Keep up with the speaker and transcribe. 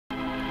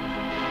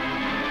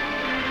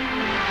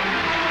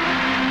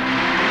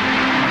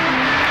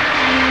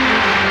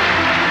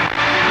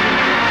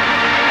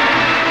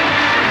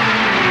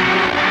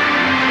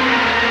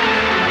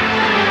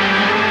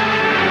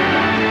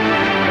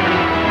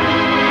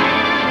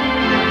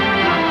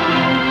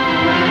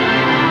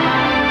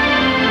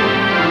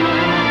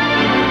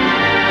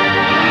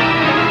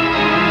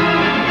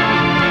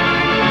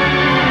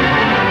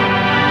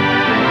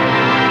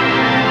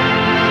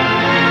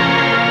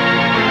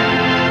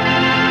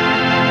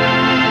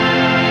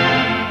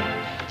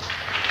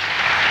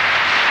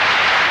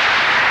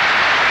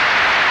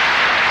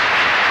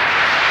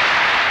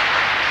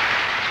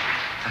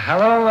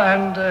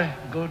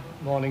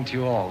Morning to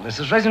you all. This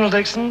is Reginald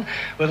Dixon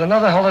with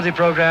another holiday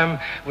programme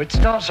which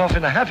starts off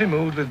in a happy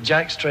mood with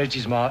Jack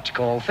Strachey's march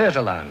called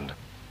Theatreland.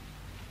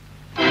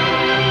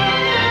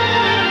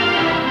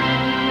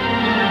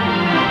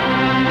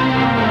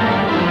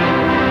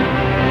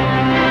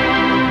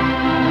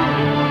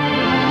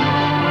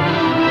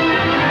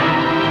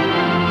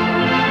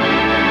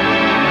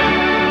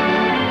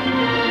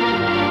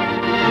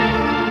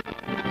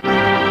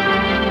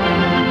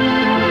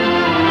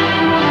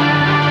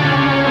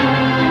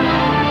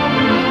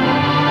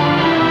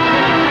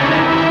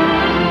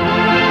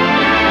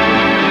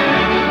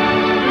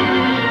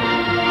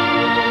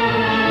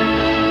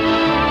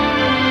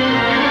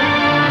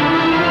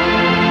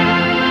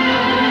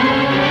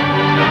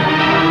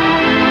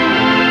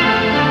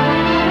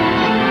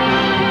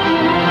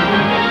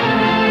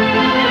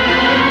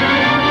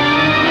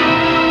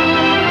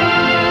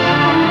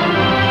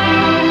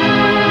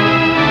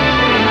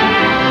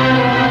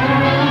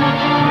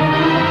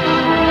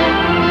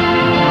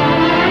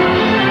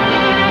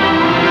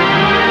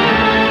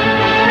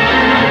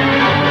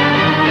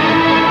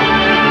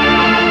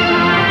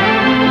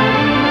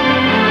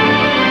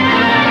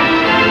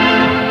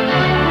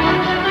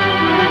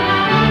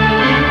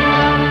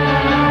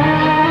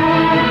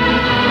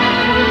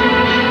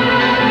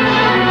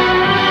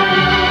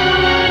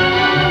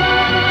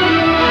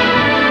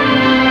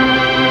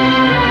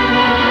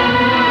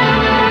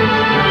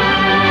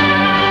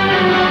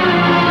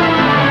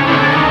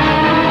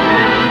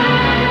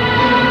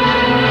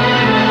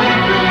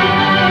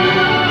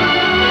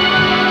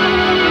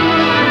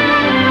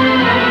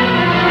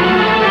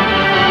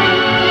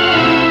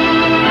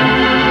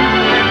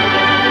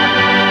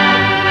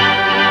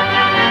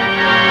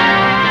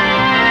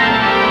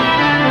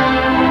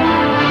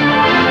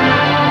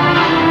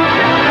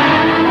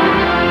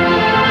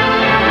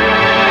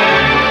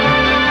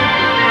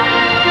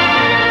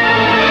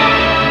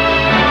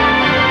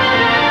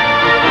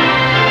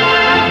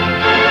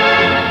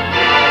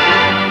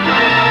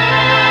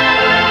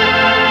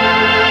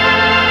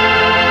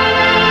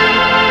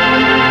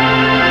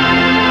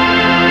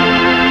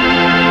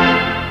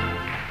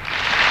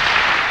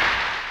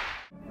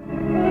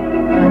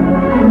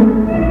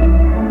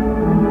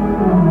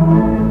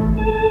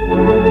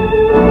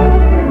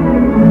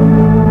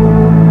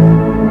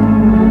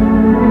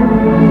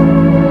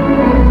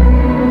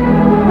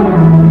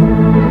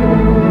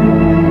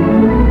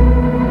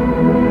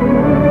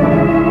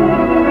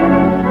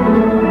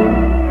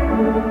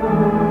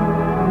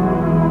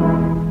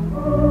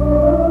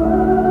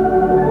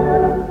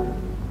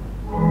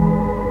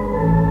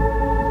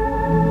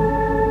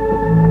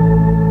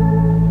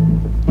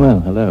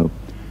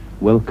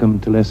 Welcome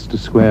to Leicester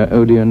Square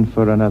Odeon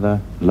for another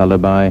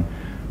lullaby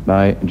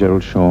by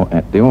Gerald Shaw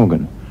at the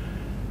organ.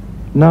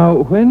 Now,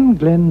 when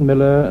Glenn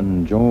Miller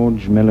and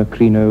George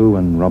Mellecrino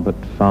and Robert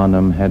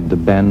Farnham had the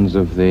bands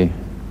of the,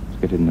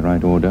 let's get it in the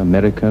right order,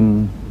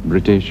 American,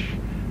 British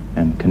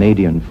and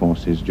Canadian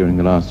forces during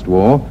the last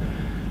war,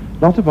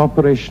 a lot of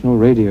operational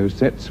radio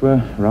sets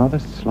were rather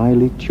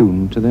slyly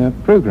tuned to their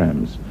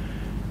programs.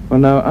 Well,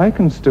 now, I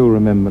can still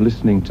remember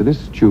listening to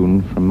this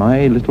tune from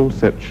my little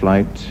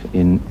searchlight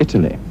in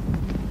Italy.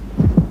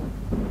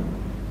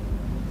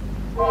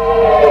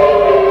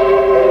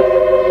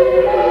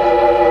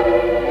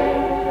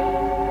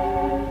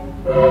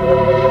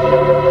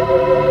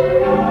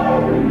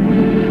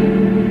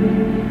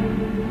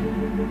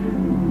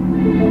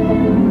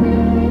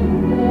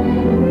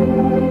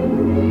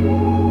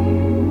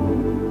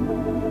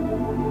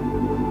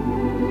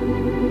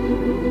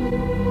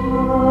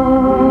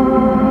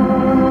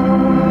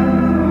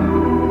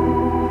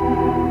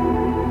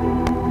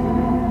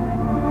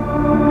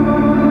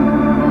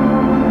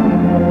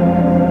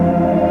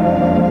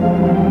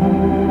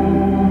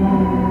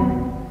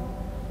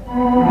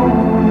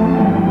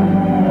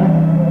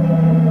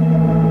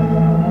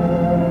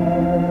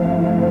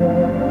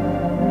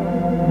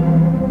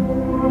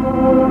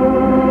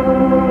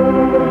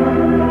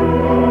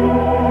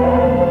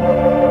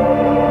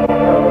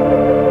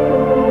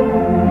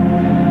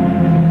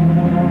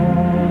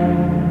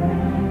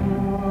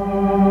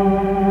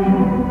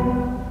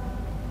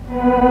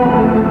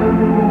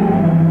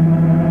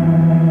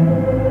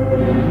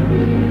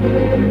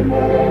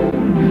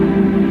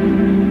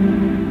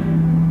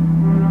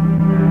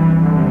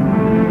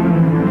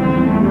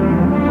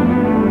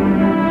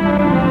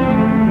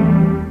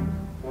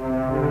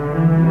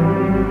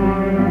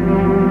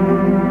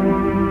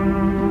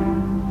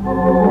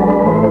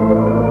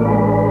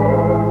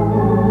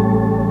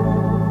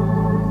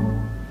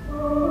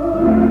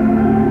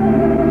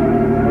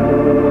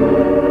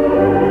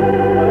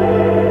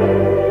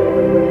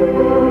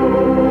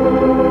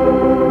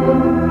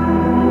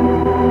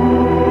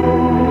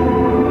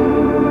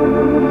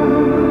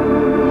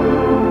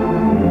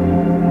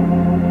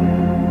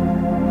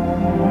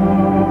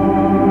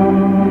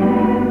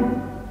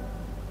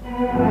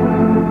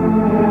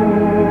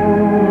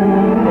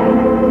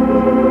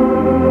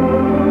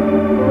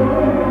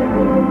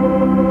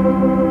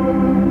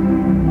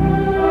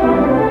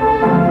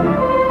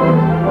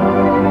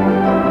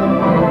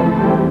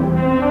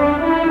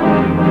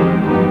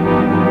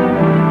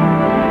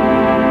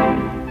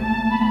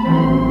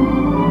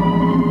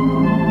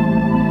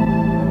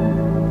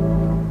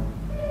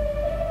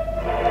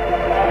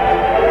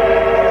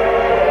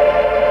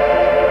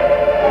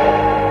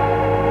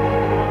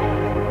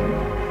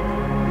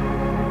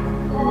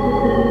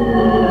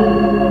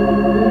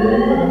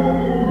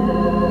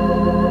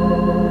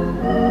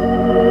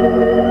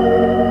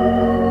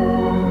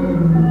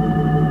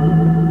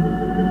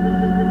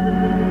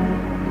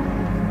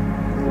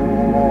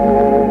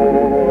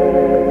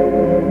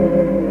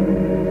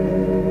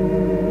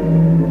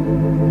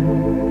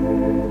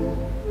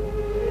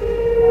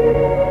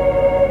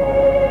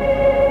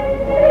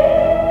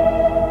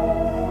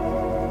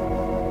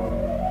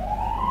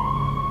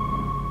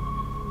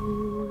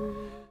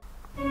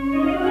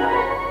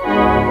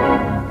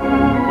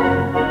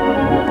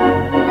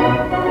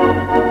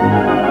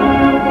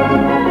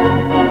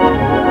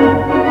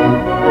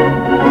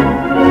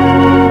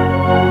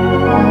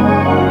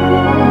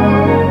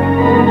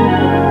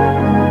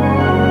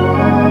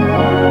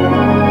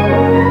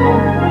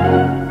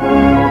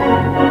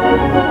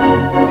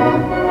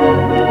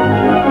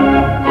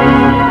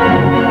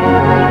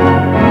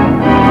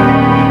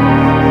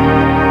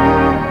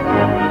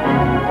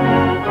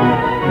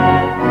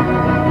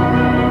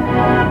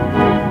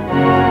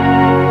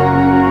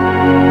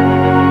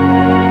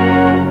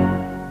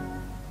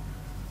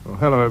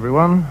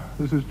 everyone.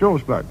 This is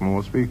George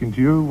Blackmore speaking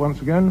to you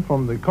once again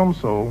from the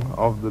console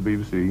of the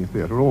BBC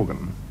theatre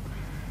organ.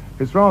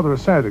 It's rather a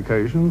sad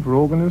occasion for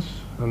organists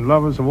and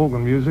lovers of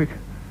organ music,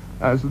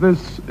 as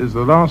this is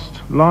the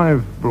last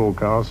live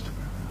broadcast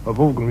of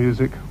organ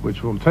music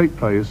which will take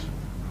place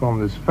from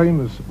this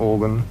famous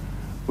organ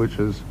which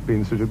has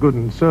been such a good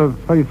and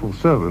faithful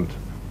servant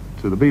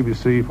to the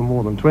BBC for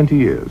more than 20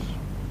 years.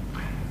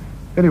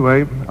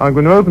 Anyway, I'm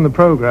going to open the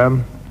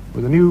programme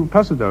with a new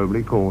passo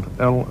doble called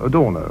El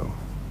Adorno.